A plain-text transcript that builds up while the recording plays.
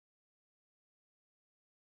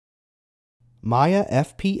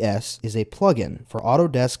MayaFPS is a plugin for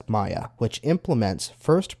Autodesk Maya, which implements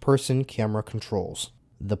first-person camera controls.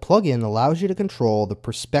 The plugin allows you to control the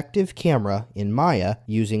perspective camera in Maya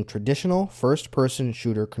using traditional first-person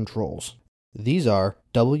shooter controls. These are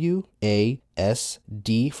W, A, S,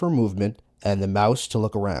 D for movement, and the mouse to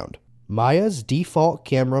look around. Maya's default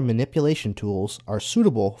camera manipulation tools are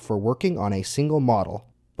suitable for working on a single model,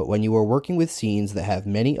 but when you are working with scenes that have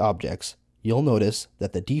many objects, you'll notice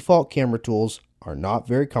that the default camera tools are not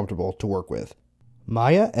very comfortable to work with.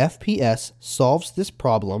 MayaFPS solves this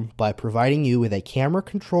problem by providing you with a camera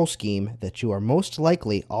control scheme that you are most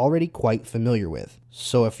likely already quite familiar with.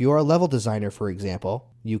 So if you're a level designer, for example,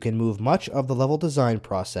 you can move much of the level design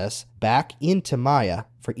process back into Maya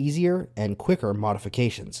for easier and quicker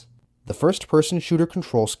modifications. The first-person shooter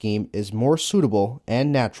control scheme is more suitable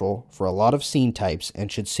and natural for a lot of scene types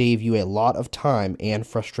and should save you a lot of time and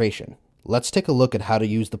frustration. Let's take a look at how to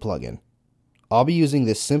use the plugin. I'll be using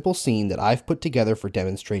this simple scene that I've put together for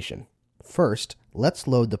demonstration. First, let's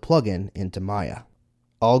load the plugin into Maya.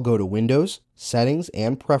 I'll go to Windows, Settings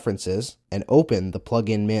and Preferences, and open the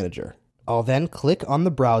Plugin Manager. I'll then click on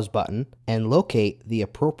the Browse button and locate the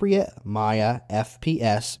appropriate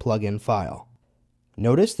MayaFPS plugin file.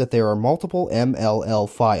 Notice that there are multiple MLL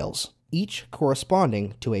files, each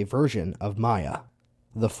corresponding to a version of Maya.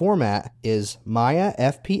 The format is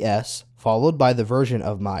MayaFPS followed by the version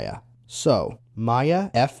of Maya. So,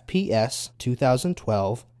 MayaFPS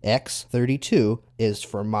 2012 x32 is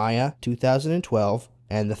for Maya 2012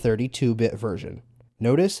 and the 32-bit version.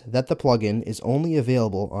 Notice that the plugin is only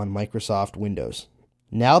available on Microsoft Windows.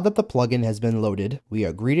 Now that the plugin has been loaded, we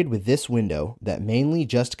are greeted with this window that mainly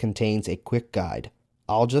just contains a quick guide.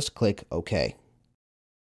 I'll just click OK.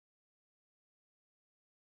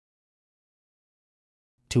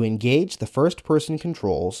 To engage the first-person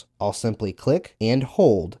controls, I'll simply click and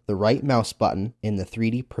hold the right mouse button in the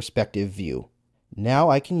 3D perspective view. Now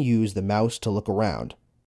I can use the mouse to look around,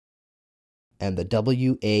 and the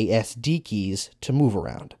WASD keys to move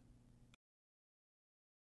around.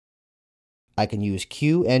 I can use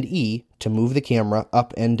Q and E to move the camera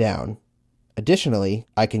up and down. Additionally,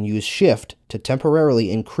 I can use Shift to temporarily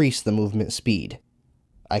increase the movement speed.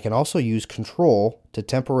 I can also use Control to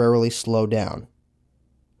temporarily slow down.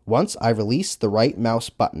 Once I release the right mouse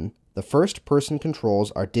button, the first-person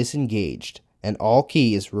controls are disengaged, and all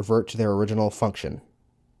keys revert to their original function.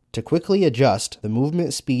 To quickly adjust the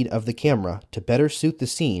movement speed of the camera to better suit the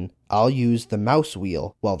scene, I'll use the mouse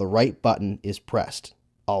wheel while the right button is pressed.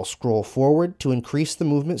 I'll scroll forward to increase the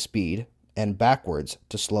movement speed, and backwards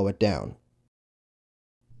to slow it down.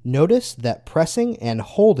 Notice that pressing and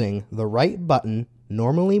holding the right button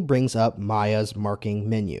normally brings up Maya's marking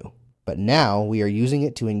menu. But now we are using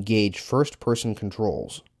it to engage first-person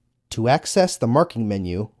controls. To access the marking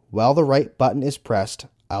menu, while the right button is pressed,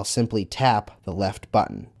 I'll simply tap the left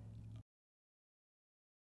button.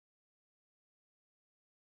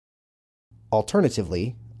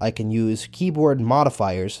 Alternatively, I can use keyboard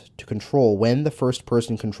modifiers to control when the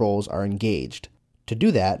first-person controls are engaged. To do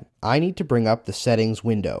that, I need to bring up the settings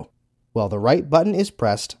window. While the right button is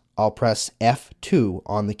pressed, I'll press F2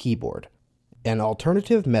 on the keyboard. An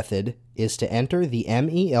alternative method is to enter the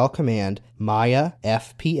MEL command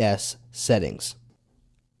MayaFPS settings.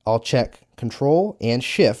 I'll check Control and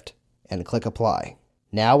Shift and click Apply.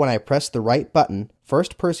 Now when I press the right button,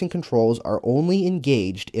 first-person controls are only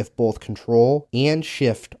engaged if both Control and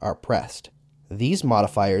Shift are pressed. These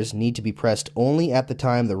modifiers need to be pressed only at the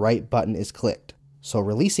time the right button is clicked, so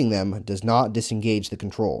releasing them does not disengage the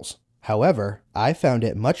controls. However, I found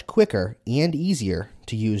it much quicker and easier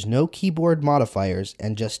to use no keyboard modifiers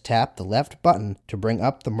and just tap the left button to bring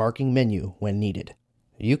up the marking menu when needed.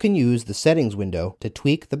 You can use the settings window to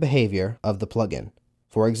tweak the behavior of the plugin.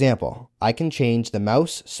 For example, I can change the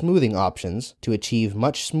mouse smoothing options to achieve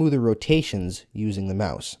much smoother rotations using the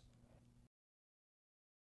mouse.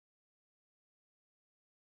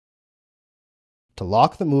 To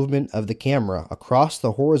lock the movement of the camera across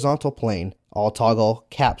the horizontal plane, I'll toggle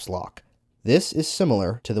Caps Lock. This is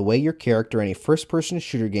similar to the way your character in a first-person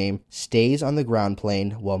shooter game stays on the ground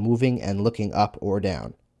plane while moving and looking up or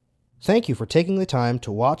down. Thank you for taking the time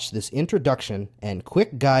to watch this introduction and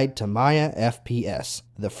quick guide to MayaFPS,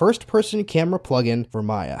 the first-person camera plugin for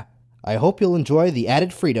Maya. I hope you'll enjoy the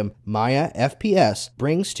added freedom MayaFPS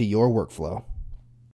brings to your workflow.